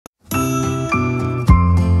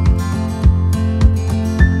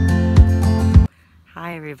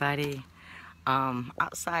everybody.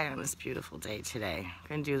 Outside on this beautiful day today. I'm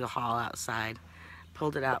gonna do the haul outside.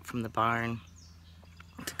 Pulled it out from the barn.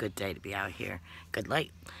 It's a good day to be out here. Good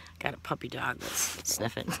light. Got a puppy dog that's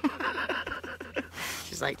sniffing.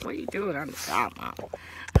 She's like, what are you doing on the top, Mom?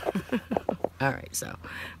 Alright,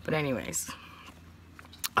 but anyways,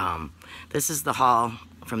 this is the haul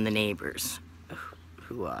from the neighbors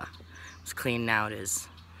who was cleaning out his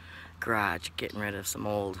garage, getting rid of some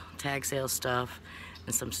old tag sale stuff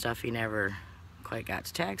and some stuff he never quite got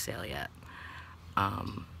to tag sale yet.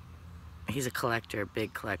 He's a collector,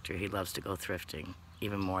 big collector. He loves to go thrifting,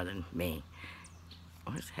 even more than me.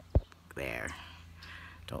 What's heck there?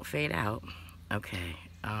 Don't fade out. Okay.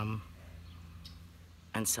 And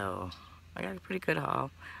so I got a pretty good haul.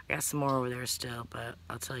 I got some more over there still, but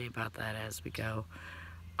I'll tell you about that as we go.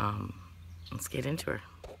 Let's get into her.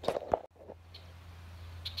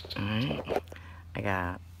 Alright. I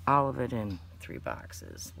got all of it in 3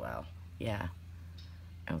 boxes. Well, yeah.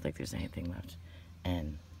 I don't think there's anything left.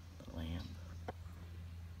 And the lamp.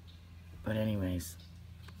 But anyways,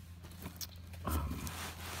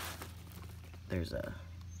 there's a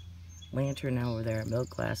lantern over there, a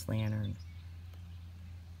milk glass lantern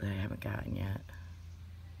that I haven't gotten yet.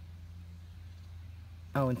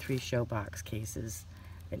 Oh, and 3 showbox cases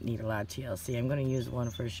that need a lot of TLC. I'm going to use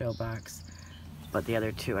one for a showbox, but the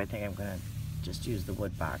other 2 I think I'm going to just use the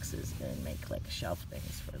wood boxes and make like shelf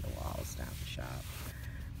things for the walls down the shop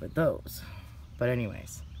with those. But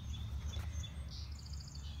anyways,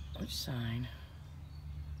 which sign?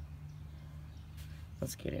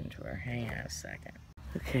 Let's get into her. Hang on a second.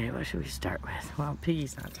 Okay, what should we start with? Well,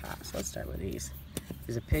 piggy's on top, so let's start with these.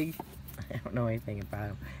 There's a pig. I don't know anything about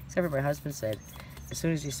him, except for my husband said as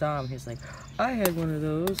soon as he saw him, he's like, I had one of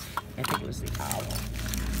those. I think it was the owl.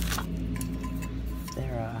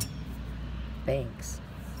 They're banks.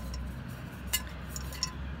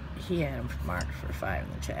 He had them marked for 5 in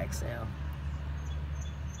the tag sale.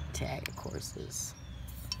 Tag, of course, is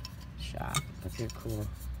shop, but they're cool.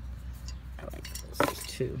 I like those. There's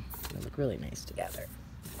 2. They look really nice together.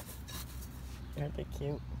 Aren't they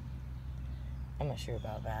cute? I'm not sure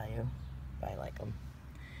about value, but I like them.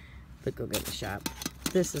 But go get the shop.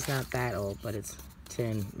 This is not that old, but it's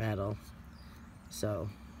tin metal. So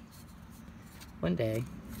one day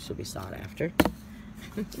she'll be sought after.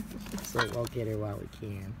 So we'll get her while we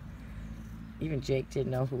can. Even Jake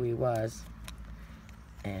didn't know who he was,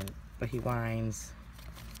 but he whines.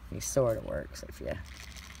 And he sort of works, if you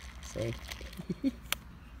see.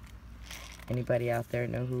 Anybody out there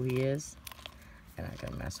know who he is? I'm not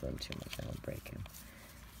gonna mess with him too much. I don't break him.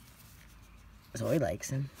 Zoe likes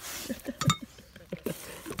him.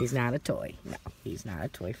 He's not a toy. No, he's not a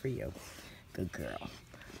toy for you. Good girl.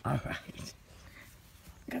 All right.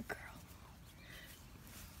 Good girl.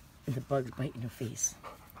 And the bug's biting her face.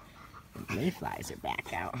 The mayflies are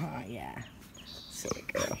back out, huh? Yeah. Silly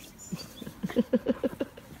girl.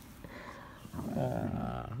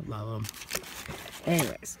 Love them.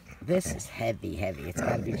 Anyways, this is heavy. It's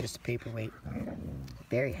gotta be just a paperweight.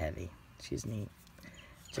 Very heavy. She's neat.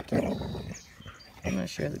 Check it out. I'm not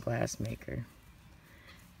sure of the glass maker.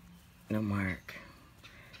 No mark.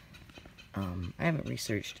 I haven't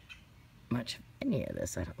researched much of any of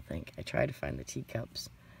this, I don't think. I tried to find the teacups,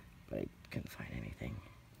 but I couldn't find anything.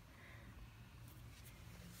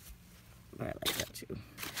 But I like that too.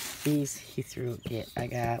 These I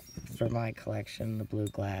got for my collection, the blue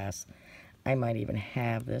glass. I might even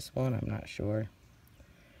have this one, I'm not sure.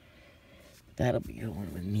 That'll be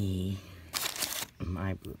going with me.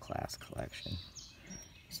 My blue glass collection.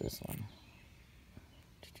 What's this one?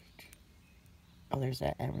 Oh, there's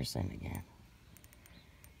that Emerson again.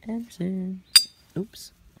 Emerson.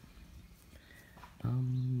 Oops.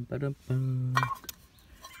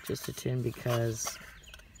 Just a tin because,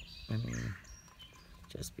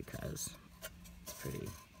 just because it's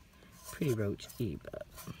pretty roachy, but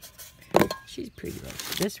she's pretty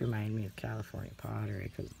roachy. This reminds me of California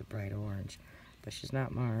pottery because of the bright orange, but she's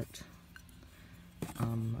not marked. I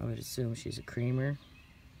would assume she's a creamer.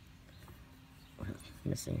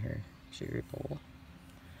 Missing her sugar bowl.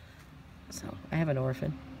 So I have an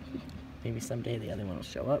orphan. Maybe someday the other one will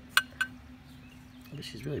show up. But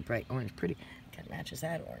she's really bright orange, pretty. Kind of matches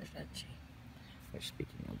that orange, doesn't she? Which,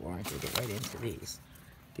 speaking of orange, we'll get right into these.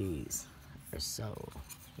 These are so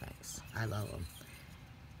nice. I love them.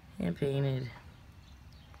 Hand painted.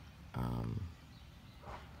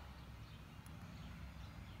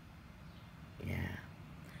 Yeah.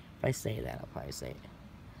 If I say that, I'll probably say it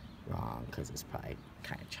wrong because it's probably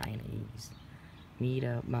kind of Chinese.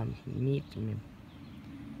 Mito,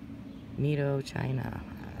 China.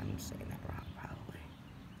 I'm saying that wrong probably.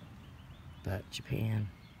 But Japan,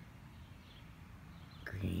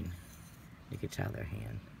 green. You can tell they're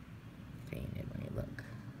hand painted when you look.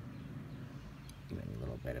 Even a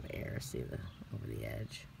little bit of air, see the over the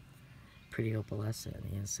edge. Pretty opalescent on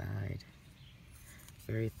the inside.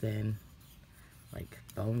 Very thin, like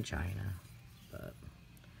bone china, but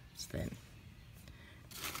it's thin.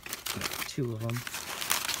 Two of them.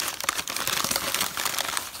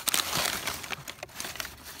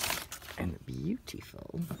 And the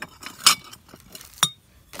beautiful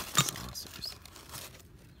saucers.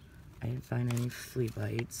 I didn't find any flea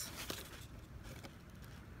bites.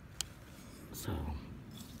 So,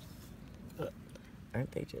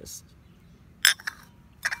 aren't they just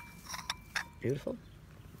beautiful?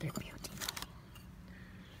 They're beautiful.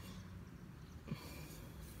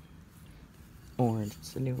 Orange,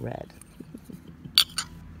 it's the new red.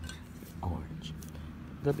 Orange.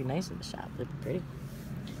 They'll be nice in the shop. They'll be pretty.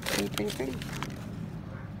 Pretty, pretty, pretty.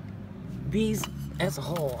 These, as a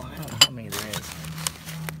whole, I don't know how many there is.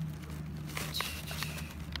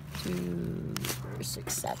 2, 4,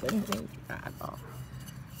 6, 7, maybe.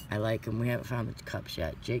 I like them. We haven't found the cups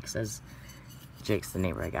yet. Jake says, Jake's the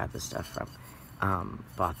neighbor I got this stuff from.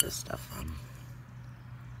 Bought this stuff from.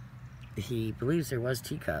 He believes there was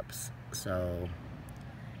teacups, so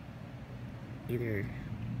either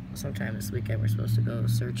sometime this weekend we're supposed to go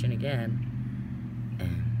searching again,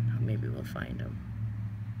 and maybe we'll find them.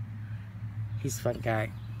 He's a fun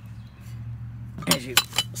guy. As you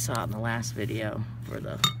saw in the last video for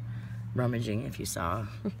the rummaging, if you saw,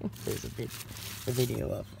 there's a video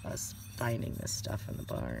of us finding this stuff in the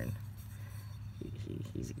barn. He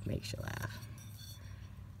makes you laugh.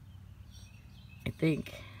 I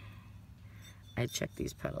think I checked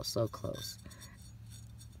these pedals so close.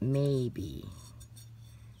 Maybe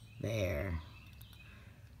there,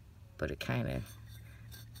 but it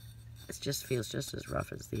just feels just as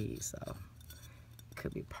rough as these, so it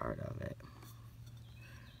could be part of it.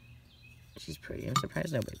 She's pretty. I'm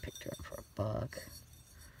surprised nobody picked her up for $1.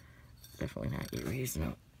 Definitely not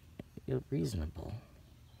reasonable.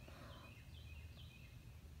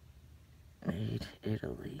 Made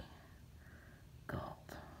Italy gold.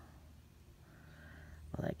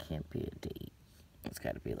 Well, that can't be a date. It's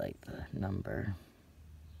got to be like the number.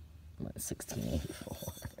 1684.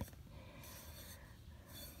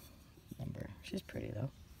 Number. She's pretty though.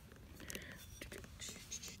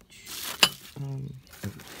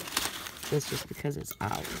 It's just because it's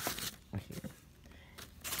ours here.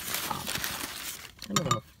 I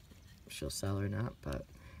don't know if she'll sell or not, but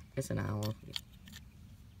it's an owl.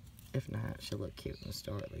 If not, she'll look cute in the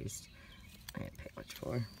store at least. I didn't pay much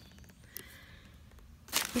for her.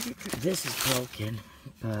 This is broken,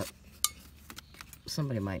 but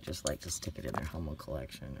somebody might just like to stick it in their Home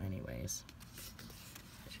collection anyways.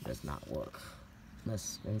 She does not work.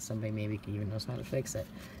 Unless, and somebody maybe even knows how to fix it.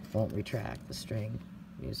 Won't retract the string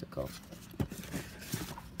musical.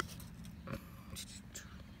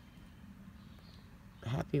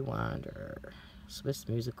 Happy Wanderer. Swiss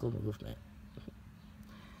musical movement.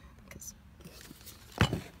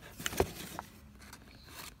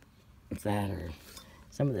 It's that, or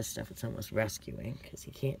some of this stuff it's almost rescuing because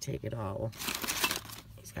he can't take it all.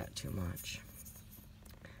 He's got too much.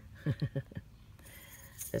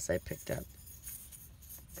 This I picked up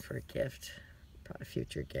for a gift, probably a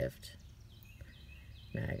future gift.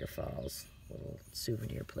 Niagara Falls, little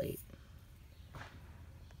souvenir plate.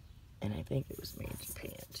 And I think it was made in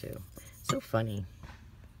Japan too. So funny.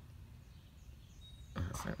 Oh,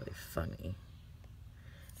 it's not really funny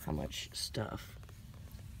how much stuff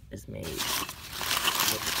is made.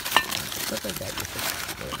 Stuff like that, you can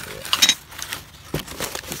do it.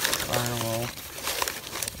 Carnival.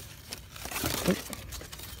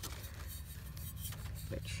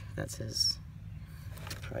 Which, that's his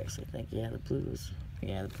price, I think. Yeah, the blues.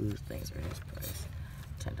 Yeah, the blues things are his price.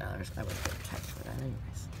 $10. I would pay 10 for that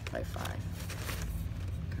anyways. By 5.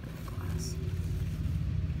 Glass.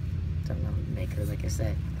 Don't know the maker, like I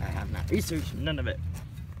said. I have not researched none of it.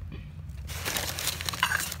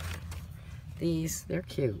 These, they're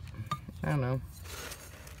cute. I don't know.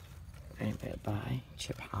 Anybody buy?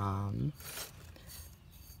 Chip Ham.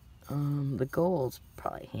 The gold's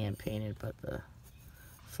probably hand painted, but the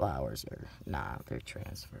flowers are not. They're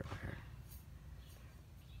transfer.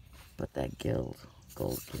 But that gold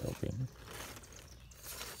gilding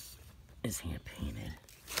is hand painted.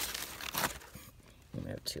 We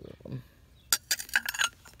have 2 of them.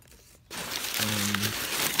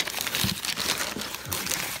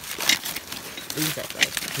 These I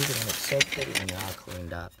like. These are gonna look so pretty when they're all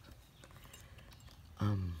cleaned up.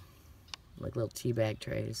 Like little tea bag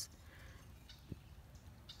trays.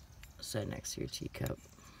 Set next to your teacup.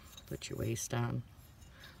 Put your waist on.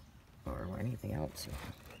 Or anything else.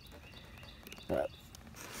 but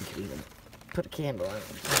you can even put a candle on it.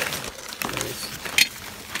 There's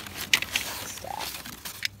stack.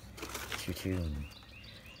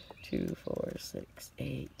 2, 4, 6,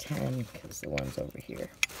 8, 10, because the one's over here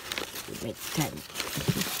would make 10.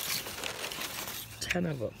 10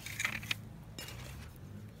 of them.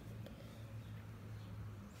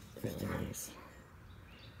 Really nice.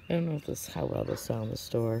 I don't know if how well they'll sell in the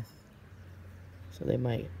store, so they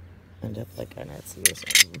might end up like on Etsy or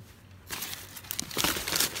something.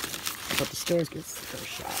 But the stores gets the first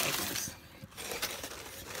shot, I guess,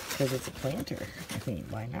 because it's a planter. I mean,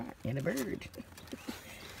 why not? And a bird.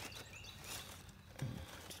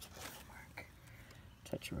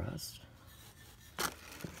 Touch rust.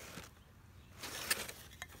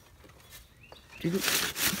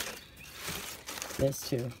 This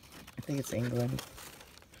too. I think it's England.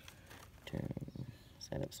 Turn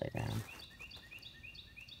that upside down.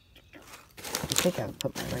 I think I would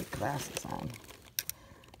put my right glasses on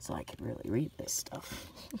so I could really read this stuff.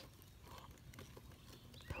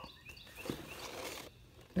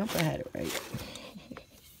 Nope, I had it right.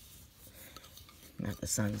 Now the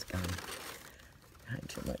sun's gone. I had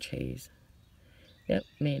too much haze. Yep,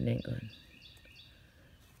 made in England.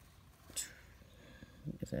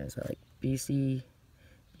 Is that like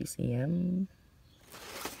BCM?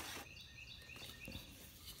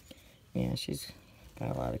 Yeah, she's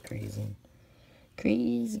got a lot of grazing.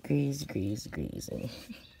 Crazy. Crazy.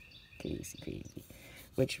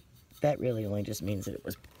 Which, that really only just means that it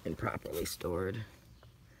was improperly stored.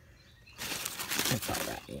 That's all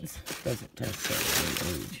that means. It doesn't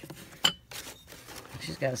necessarily mean age.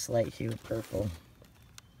 She's got a slight hue of purple.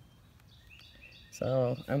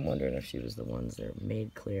 So, I'm wondering if she was the ones that are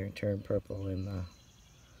made clear and turned purple in the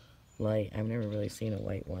light. I've never really seen a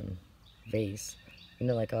white one. Vase. You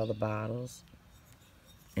know, like all the bottles.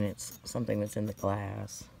 And it's something that's in the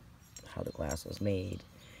glass. How the glass was made.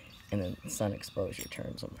 And then sun exposure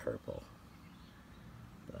turns them purple.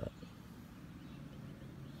 But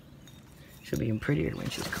she'll be even prettier when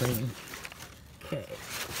she's clean. Okay,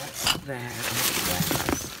 that's that.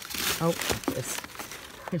 Oh,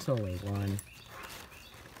 there's only one.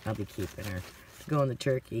 I'll be keeping her. To go in the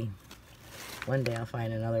turkey. One day I'll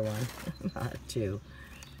find another one. Not 2.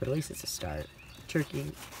 But at least it's a start.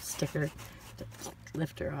 Turkey sticker to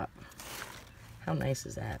lift her up. How nice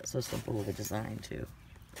is that? So simple with a design too.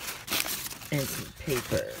 And some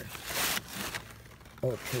paper.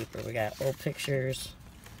 Old paper. We got old pictures.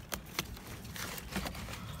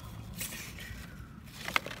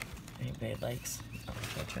 Anybody likes? Oh,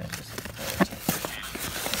 I'll try this.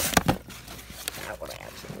 That one I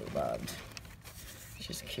absolutely loved.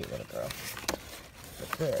 She's a cute little girl.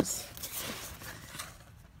 But this,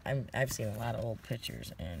 I've seen a lot of old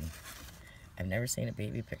pictures, and I've never seen a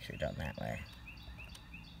baby picture done that way.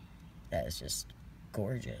 That is just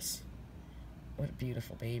gorgeous. What a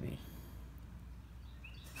beautiful baby.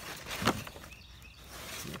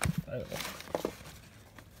 Oh.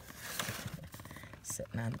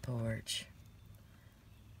 Sitting on the porch.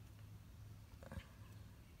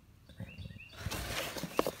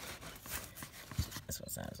 This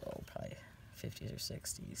one's not as old, probably 50s or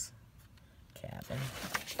 60s. Cabin.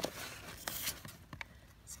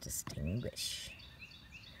 It's distinguished.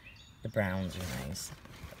 The browns are nice.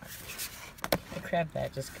 I grabbed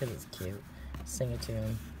that just because it's cute. Sing a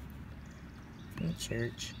tune. In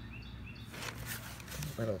church.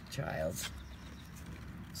 Little child's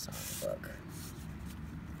songbook.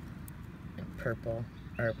 And purple,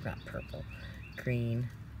 or not purple, green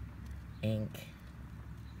ink.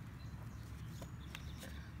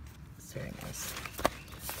 It's very nice.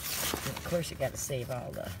 And of course, you got to save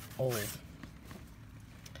all the old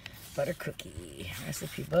butter cookie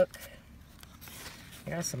recipe book.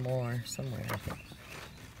 I got some more somewhere, I think.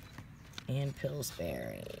 And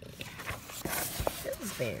Pillsbury.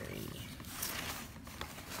 Pillsbury.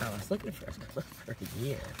 Oh, I was looking for a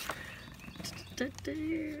year.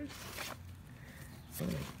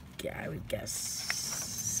 I would guess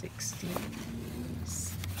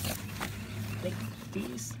 60s. Late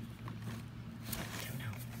 50s. I don't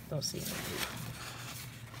know. Don't see anything.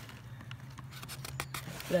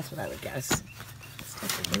 But that's what I would guess. It's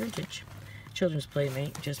definitely vintage. Children's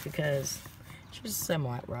Playmate, just because she was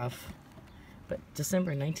somewhat rough. But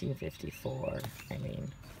December 1954, I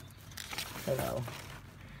mean, hello.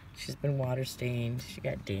 She's been water stained. She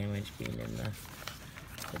got damaged being in the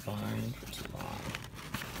barn for too long.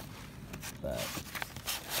 But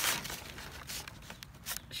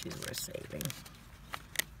she's worth saving.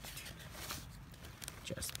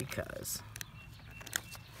 Just because.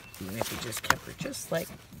 Even if you just kept her just like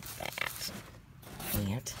that.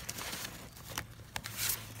 Aunt.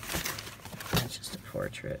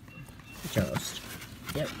 portrait. Toast.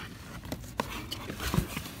 Yep.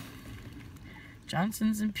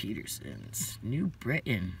 Johnson's and Peterson's, New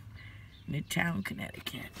Britain, Midtown,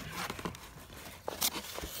 Connecticut.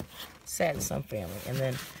 Sad in some family. And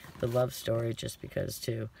then the love story, just because,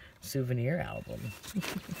 too. Souvenir album.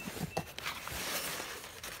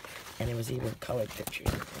 And it was even colored pictures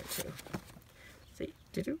in there, too. See?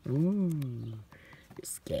 Did-do? Ooh.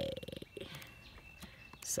 Risque.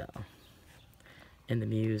 So. And the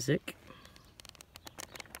music.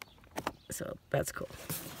 So, that's cool.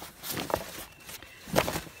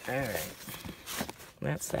 Alright.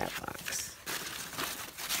 That's that box.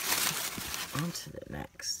 On to the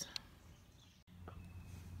next.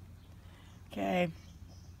 Okay.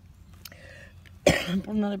 Put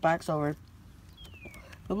another box over.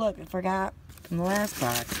 But look, I forgot from the last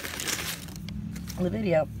box. In the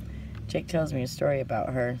video, Jake tells me a story about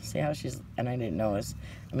her. See how she's, and I didn't notice.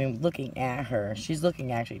 I mean, looking at her, she's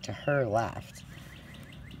looking actually to her left.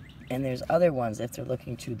 And there's other ones, if they're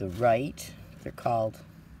looking to the right, they're called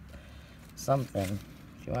something.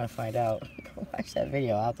 If you want to find out, go watch that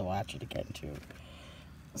video. I'll have to watch it again too,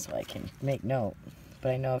 so I can make note.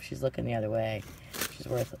 But I know if she's looking the other way, she's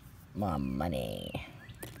worth my money.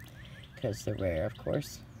 Because they're rare, of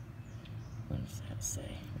course. What does that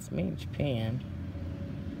say? It's made in Japan.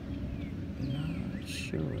 Not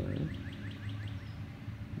sure.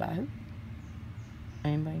 By who?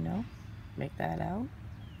 Anybody know? Make that out?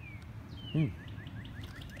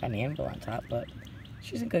 Got an anvil on top, but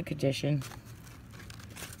she's in good condition.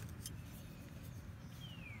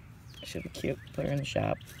 Should be cute. Put her in the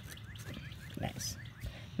shop. Nice.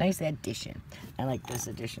 Nice addition. I like this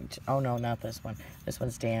addition. Oh no, not this one. This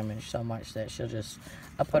one's damaged so much that she'll just...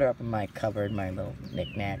 I'll put her up in my cupboard, my little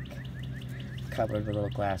knick-knack cupboard with little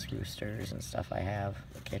glass roosters and stuff I have.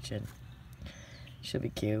 The kitchen. She'll be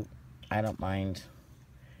cute. I don't mind.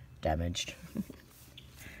 Damaged.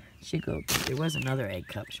 She go. There was another egg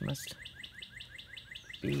cup. She must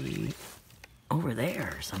be over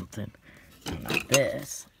there or something. No, not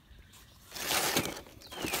this.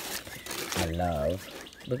 I love.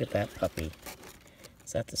 Look at that puppy.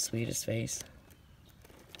 Is that the sweetest face?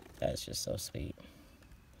 That's just so sweet.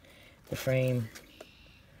 The frame.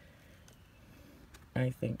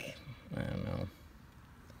 I think, I don't know.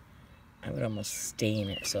 I would almost stain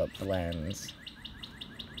it so it blends.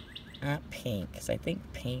 Not pink, because I think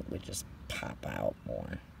paint would just pop out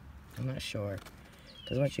more. I'm not sure.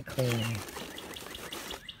 Because once you clean her,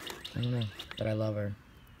 I don't know, but I love her.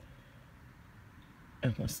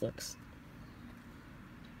 It almost looks,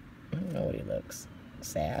 I don't know what he looks.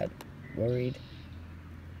 Sad, worried.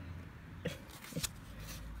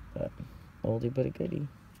 But oldie but a goodie.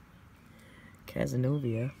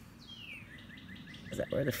 Casanova. Is that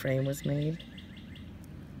where the frame was made?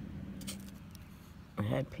 I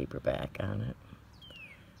had paperback on it.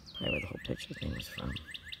 Probably where the whole picture thing was from.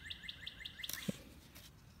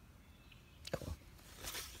 Cool.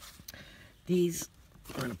 These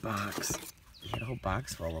were in a box. He had a whole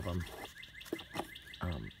box full of them.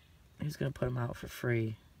 He was going to put them out for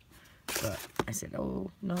free. But I said, oh,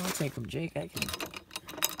 no, I'll take them, Jake. I can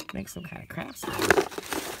make some kind of crafts with them.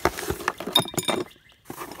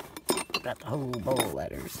 Got the whole bowl of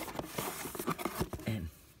letters. And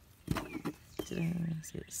did I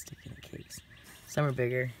see it stick in the case? Some are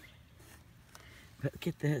bigger. But look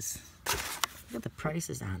at this. Look at the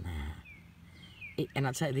prices on that. And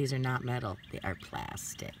I'll tell you, these are not metal. They are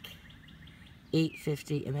plastic.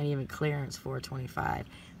 $8.50, and then even clearance $4.25.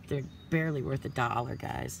 They're barely worth $1,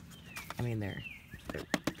 guys. I mean, they're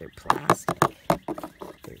plastic.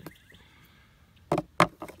 They're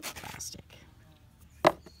plastic.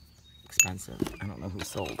 Expensive. I don't know who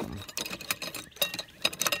sold them.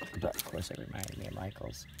 But of course, it reminded me of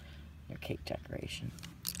Michael's. Their cake decoration.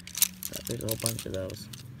 But there's a whole bunch of those.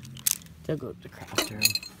 They'll go to the craft room.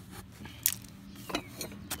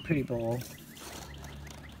 Pretty bowl.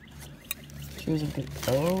 She was a good.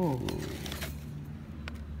 Oh,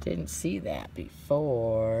 didn't see that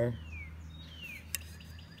before.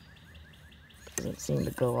 Doesn't seem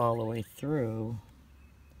to go all the way through.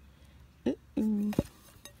 Huh.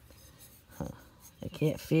 I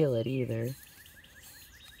can't feel it either.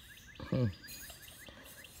 Little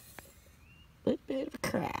bit of a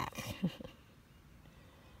crack.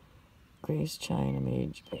 Grace China made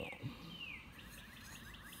in Japan.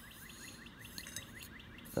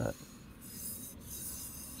 But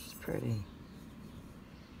she's pretty.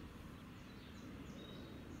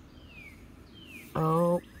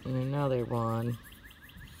 Oh, and another one.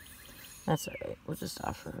 That's alright. We'll just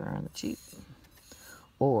offer her on the cheap.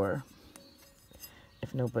 Or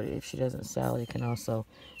if she doesn't sell, you can also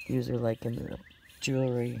use her like in the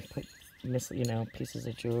jewelry, put, you know, pieces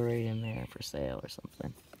of jewelry in there for sale or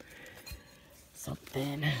something.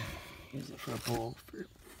 Use it for a bowl.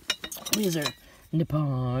 These are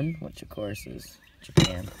Nippon, which of course is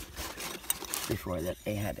Japan. Before that,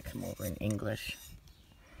 they had to come over in English.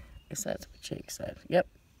 I guess that's what Jake said. Yep.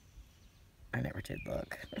 I never did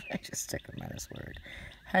look. I just took him on his word.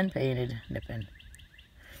 Hand painted Nippon,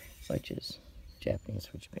 which is Japanese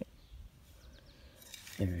for Japan.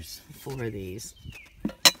 There's 4 of these.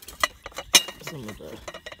 Some of the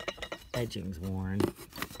edging's worn.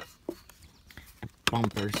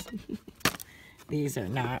 Bumpers. These are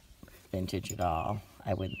not vintage at all.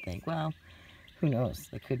 I wouldn't think. Well, who knows?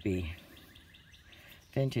 They could be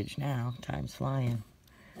vintage now. Time's flying.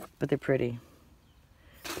 But they're pretty.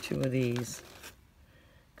 2 of these.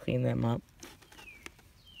 Clean them up.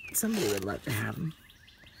 Somebody would love to have them.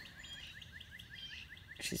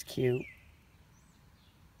 She's cute.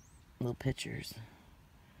 Little pictures.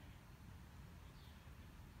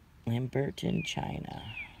 Lamberton, China.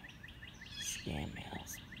 Scam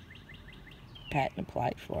mails. Patent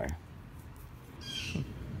applied for.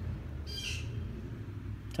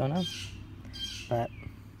 Don't know. But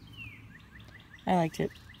I liked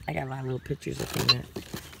it. I got a lot of little pictures of him in the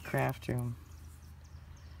craft room.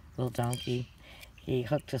 Little donkey. He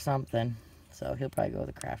hooked to something, so he'll probably go to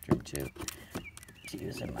the craft room too, to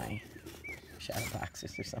use in my shadow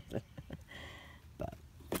boxes or something. But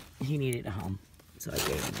he needed a home, so I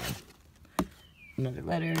gave him one. Another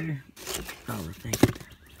letter. Oh, the thing.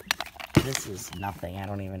 This is nothing. I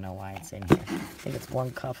don't even know why it's in here. I think it's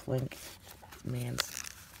one cuff link. Man's.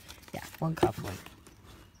 Yeah, one cuff link.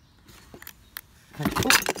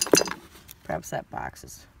 Perhaps that box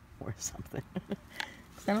is worth something.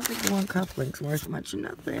 I don't think the one cuff link's worth much of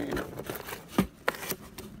nothing.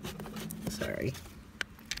 Sorry.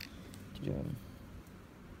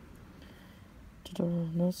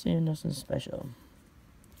 No seeing nothing special.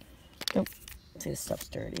 Nope. See, this stuff's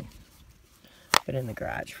dirty. Been in the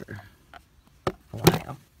garage for a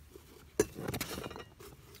while.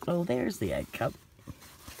 Oh, there's the egg cup.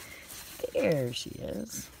 There she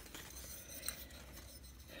is.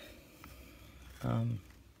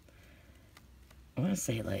 I want to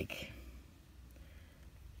say, like,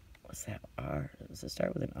 what's that, R? Does it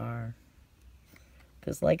start with an R?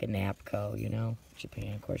 Because like a Napco, you know,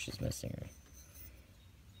 Japan, of course she's missing her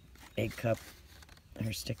egg cup,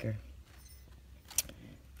 her sticker.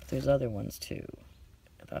 But there's other ones too.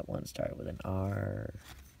 I thought one started with an R.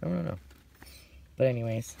 I don't know. But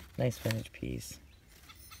anyways, nice vintage piece.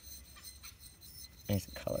 Nice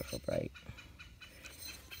and colorful, bright.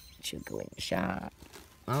 She'll go in the shop.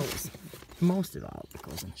 Always. Most of all it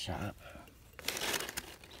goes in the shop.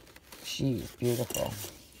 She's beautiful.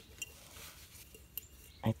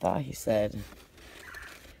 I thought he said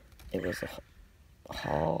it was a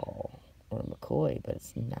Hall or a McCoy, but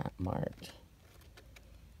it's not marked.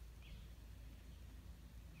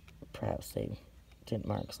 Perhaps they didn't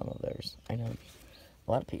mark some of theirs. I know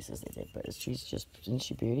a lot of pieces they did, but she's just, isn't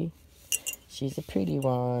she beauty? She's a pretty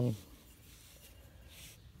one.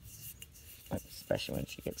 Especially when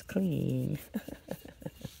she gets clean.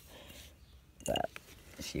 But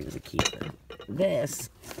she was a keeper. This,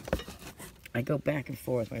 I go back and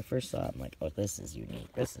forth. When I first saw it, I'm like, oh, this is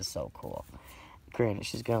unique. This is so cool. Granted,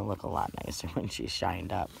 she's going to look a lot nicer when she's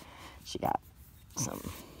shined up. She got some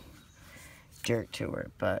dirt to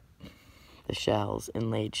her, but the shells,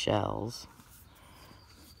 inlaid shells,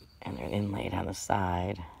 and they're inlaid on the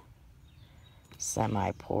side.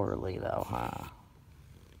 Semi-poorly, though, huh?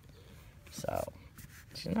 So,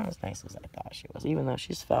 she's not as nice as I thought she was, even though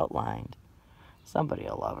she's felt lined. Somebody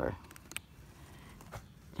will love her.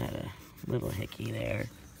 Had a little hickey there.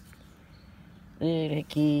 Little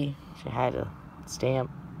hickey. She had a stamp.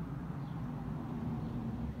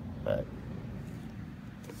 But,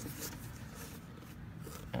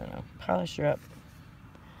 I don't know. Polish her up.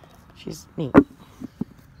 She's neat.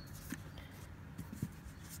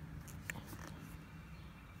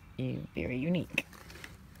 Very unique.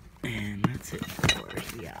 And that's it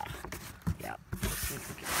for, yeah. I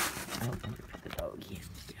hope I can put the doggy.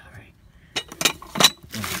 Be alright.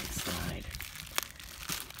 Oh, slide.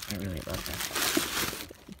 I really love that.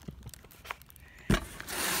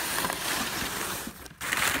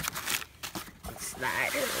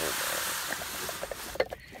 Slide it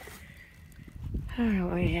over. Alright,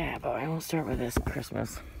 well, yeah, but I will start with this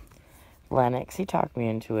Christmas. Lennox. He talked me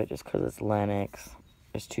into it just because it's Lennox.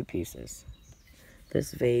 There's 2 pieces.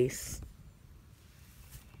 This vase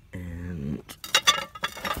and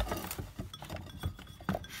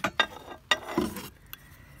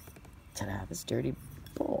ta-da, this dirty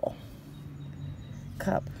bowl.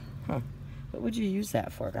 Cup. Huh. What would you use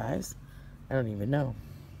that for, guys? I don't even know.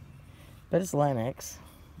 But it's Lennox,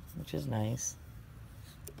 which is nice.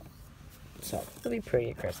 So, it'll be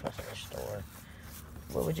pretty at Christmas in the store.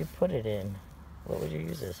 What would you put it in? What would you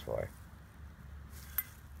use this for?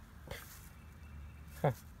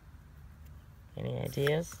 Huh. Any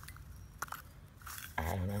ideas?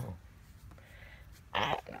 I don't know.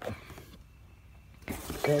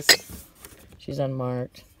 This, she's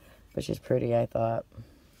unmarked, but she's pretty, I thought.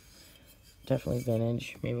 Definitely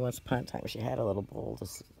vintage. Maybe once upon a time she had a little bowl,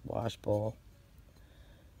 this wash bowl.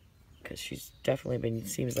 Because she's definitely been,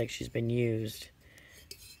 seems like she's been used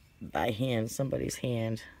by hand. Somebody's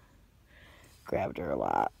hand grabbed her a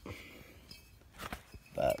lot.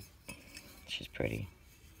 But she's pretty.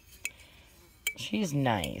 She's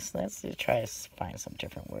nice. Let's try to find some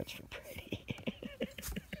different words for pretty.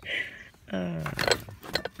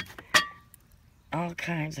 All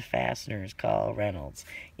kinds of fasteners call Reynolds.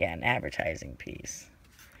 Yeah, an advertising piece.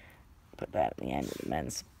 Put that at the end of the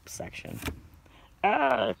men's section.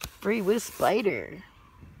 Ah, free with spider.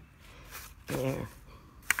 There.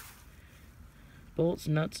 Bolts,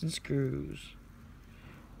 nuts, and screws.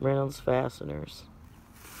 Reynolds fasteners.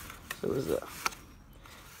 So it was a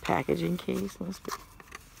packaging case. Must be.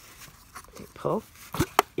 Pull.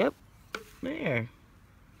 Yep. There.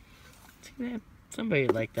 See that? Somebody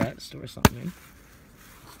like that to store something in.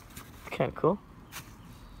 Kind of cool.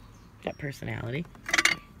 Got personality.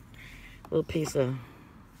 Little piece of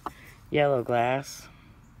yellow glass.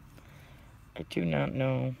 I do not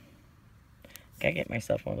know. Gotta get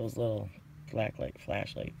myself one of those little blacklight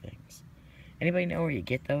flashlight things. Anybody know where you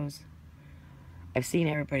get those? I've seen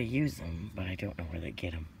everybody use them, but I don't know where they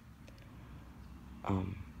get them.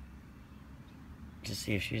 Just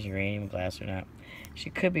see if she's uranium glass or not. She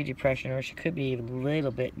could be depression, or she could be a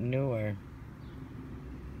little bit newer.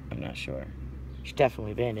 I'm not sure. She's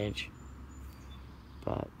definitely vintage.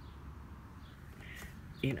 But,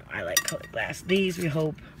 you know, I like colored glass. These we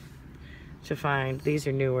hope to find. These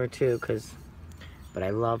are newer too, but I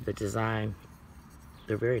love the design.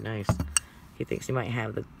 They're very nice. He thinks he might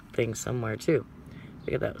have the thing somewhere too.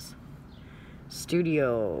 Look at those.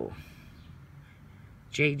 Studio.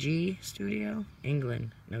 JG Studio,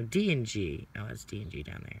 England. No, D&G. Oh, it's D&G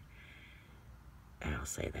down there. I'll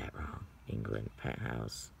say that wrong. England,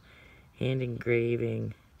 penthouse. Hand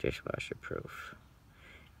engraving, dishwasher proof.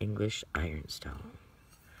 English ironstone.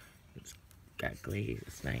 It's got glaze.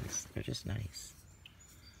 It's nice. They're just nice.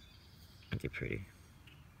 Aren't they pretty?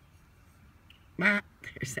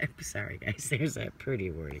 There's that. Sorry, guys. There's that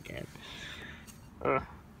pretty word again.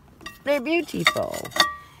 They're beautiful.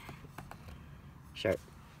 Sure.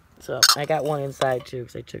 So I got one inside too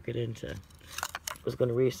because I took it into, was going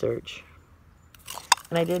to research,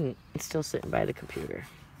 and I didn't. It's still sitting by the computer.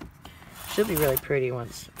 She'll be really pretty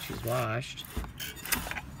once she's washed.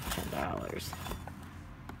 $10.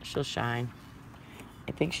 She'll shine.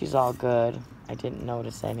 I think she's all good. I didn't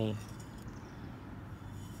notice any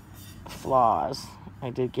flaws.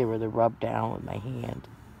 I did give her the rub down with my hand.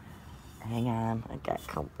 Hang on, I got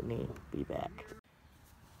company. Be back.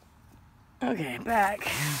 Okay, back.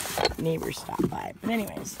 Neighbors stopped by. But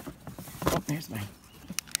anyways, oh, there's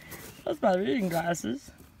that's my reading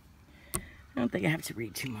glasses. I don't think I have to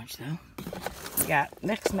read too much though. We got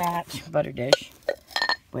mix match butter dish,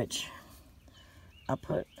 which I'll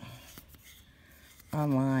put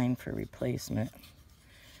online for replacement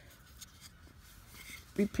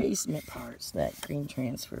parts, that green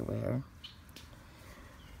transferware.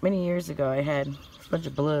 Many years ago I had a bunch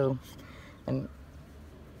of blue, and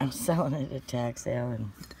I was selling it at a tag sale,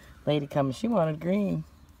 and a lady comes, she wanted green.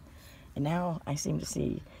 And now I seem to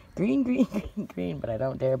see green, green, green, green, but I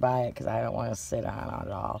don't dare buy it because I don't want to sit on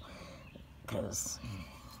it all. Because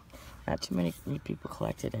not too many people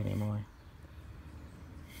collect it anymore.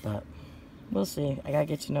 But we'll see. I gotta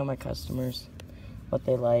get to know my customers, what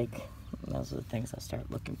they like. And those are the things I'll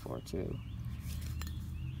start looking for too.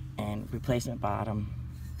 And replacement bottom.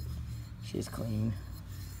 She's clean.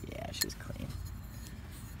 Yeah, she's clean.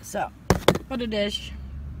 So, put a dish.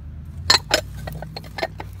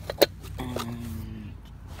 And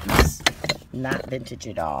it's not vintage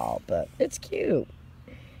at all, but it's cute.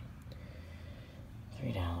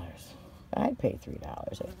 $3. I'd pay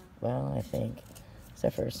 $3. Well, I think.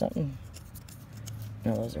 Except for something.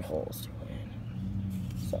 No, those are holes to put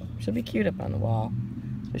in. So, she'll be cute up on the wall.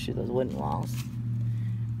 Especially those wooden walls.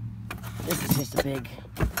 This is just a big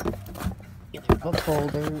either book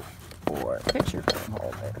holder or picture frame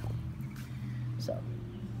holder. So,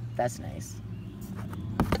 that's nice.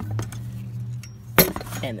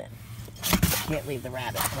 And then, can't leave the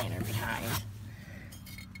rabbit cleaner behind.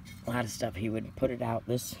 a lot of stuff he would put it out.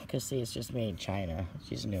 This, because see, it's just made in China.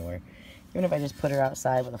 She's newer. Even if I just put her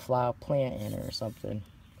outside with a flower plant in her or something,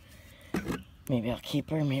 maybe I'll keep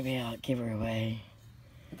her, maybe I'll give her away.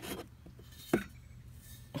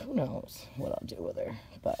 Who knows what I'll do with her,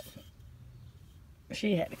 but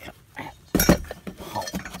she had to come home.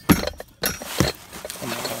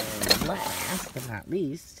 And then last but not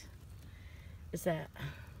least is that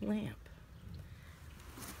lamp.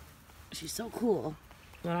 She's so cool.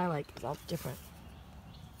 What I like is all different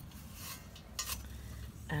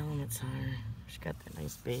elements on her. She's got that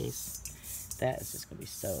nice base. That is just gonna be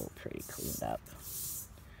so pretty cleaned up.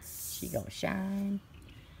 She gonna shine.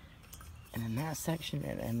 And then that section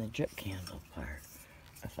and the drip candle part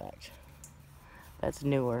effect. That's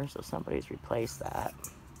newer, so somebody's replaced that.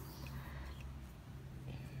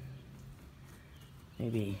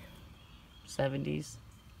 Maybe 70s,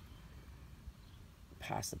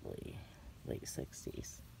 possibly late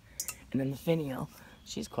 60s. And then the finial,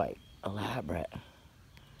 she's quite elaborate.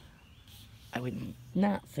 I would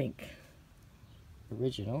not think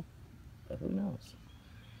original, but who knows?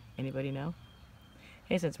 Anybody know?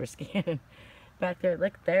 Hey, since we're scanning back there,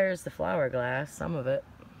 look, there's the flower glass, some of it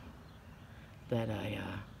that I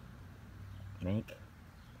make.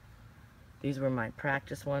 These were my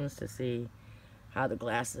practice ones to see how the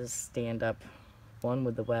glasses stand up, one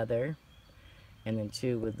with the weather, and then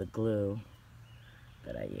two with the glue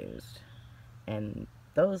that I used. And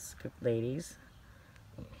those ladies,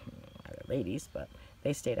 not ladies, but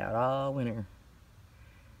they stayed out all winter.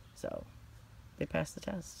 So they passed the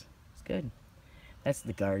test. It's good. That's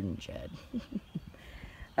the garden shed.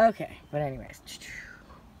 Okay, but anyways,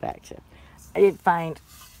 back to, I didn't find,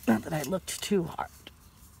 not that I looked too hard,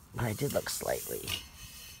 but I did look slightly.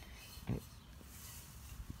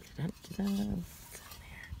 What's on there?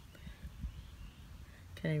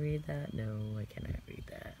 Can I read that? No, I cannot read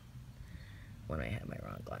that when I have my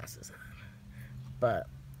wrong glasses on. But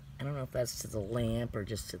I don't know if that's to the lamp or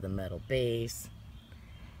just to the metal base.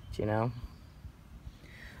 Do you know?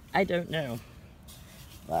 I don't know.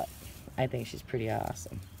 But I think she's pretty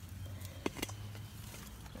awesome.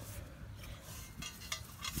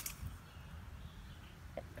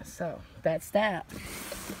 So that's that.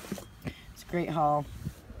 It's a great haul.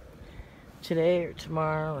 Today or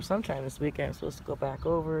tomorrow or sometime this weekend I'm supposed to go back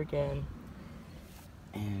over again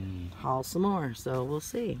and haul some more, so we'll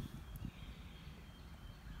see.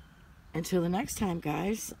 Until the next time,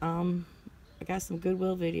 guys, I got some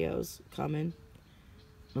Goodwill videos coming.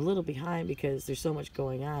 I'm a little behind because there's so much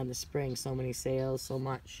going on this spring, so many sales, so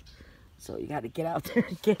much. So you got to get out there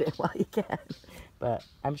and get it while you can. But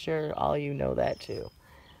I'm sure all you know that too.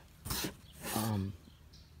 You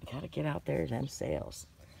got to get out there, them sales.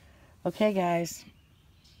 Okay, guys.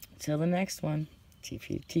 Till the next one.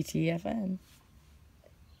 TTFN.